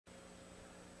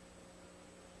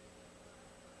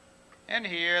And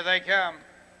here they come.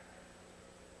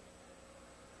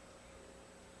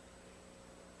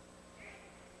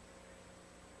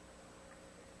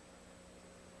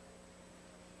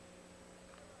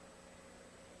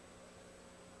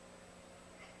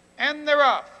 And they're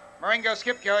off. Marengo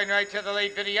Skip going right to the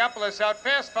lead. Videopolis out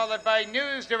fast, followed by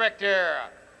News Director.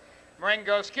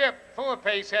 Marengo Skip, full of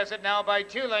pace, has it now by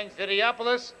 2 lengths.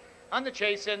 Videopolis on the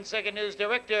chase in second. News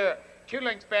Director 2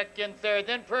 lengths back in third.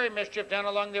 Then Prairie Mischief down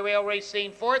along the rail,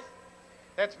 racing fourth.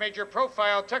 That's Major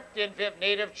Profile, tucked in fifth.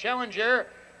 Native Challenger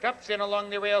drops in along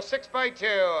the rail, 6 by 2.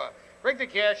 Rig the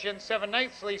Cash in 7,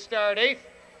 nicely starred 8th.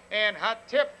 And Hot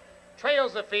Tip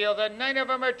trails the field. The 9 of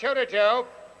them are toe-to-toe,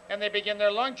 and they begin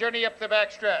their long journey up the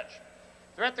backstretch.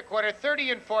 They're at the quarter,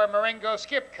 30 and 4. Marengo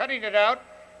Skip cutting it out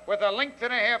with a 1.5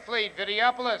 length lead.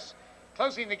 Videopolis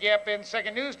closing the gap in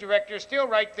second. News Director still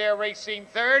right there, racing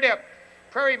third.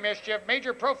 Prairie Mischief,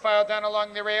 Major Profile down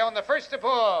along the rail, and the first to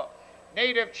pull,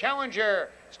 Native Challenger,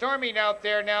 storming out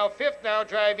there now, 5th, now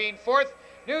driving 4th.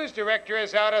 News Director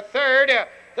is out of 3rd.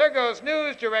 There goes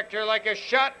News Director like a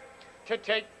shot to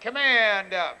take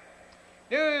command.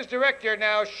 News Director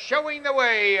now showing the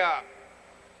way.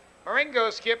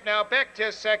 Marengo Skip now back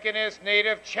to second is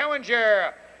Native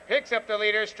Challenger. Picks up the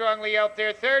leader strongly out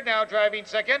there, 3rd, now driving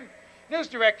 2nd. News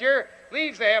Director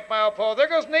leaves the half-mile pole. There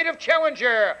goes Native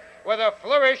Challenger with a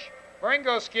flourish.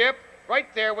 Marengo Skip right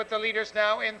there with the leaders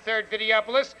now in 3rd.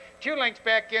 Videopolis 2 lengths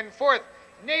back in 4th.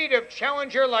 Native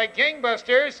Challenger like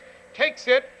gangbusters takes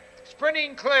it,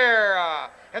 sprinting clear.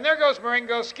 And there goes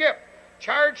Marengo Skip,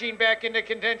 charging back into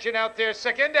contention out there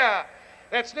 2nd.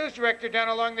 That's News Director down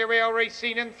along the rail,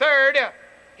 racing in 3rd.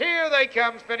 Here they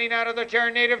come, spinning out of the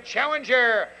turn. Native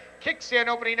Challenger kicks in,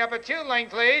 opening up a 2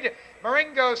 length lead.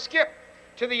 Marengo Skip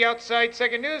to the outside,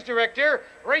 2nd. News Director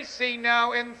racing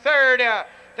now in 3rd.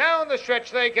 Down the stretch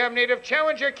they come. Native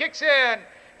Challenger kicks in.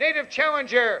 Native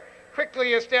Challenger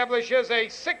quickly establishes a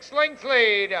 6 length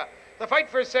lead. The fight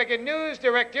for 2nd. News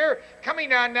Director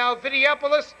coming on now.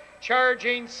 Videopolis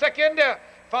charging 2nd,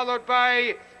 followed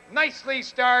by nicely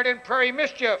starred and Prairie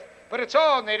Mischief. But it's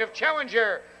all Native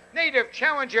Challenger. Native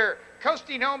Challenger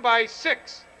coasting home by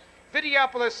 6.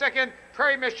 Videopolis 2nd,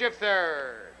 Prairie Mischief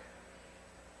 3rd.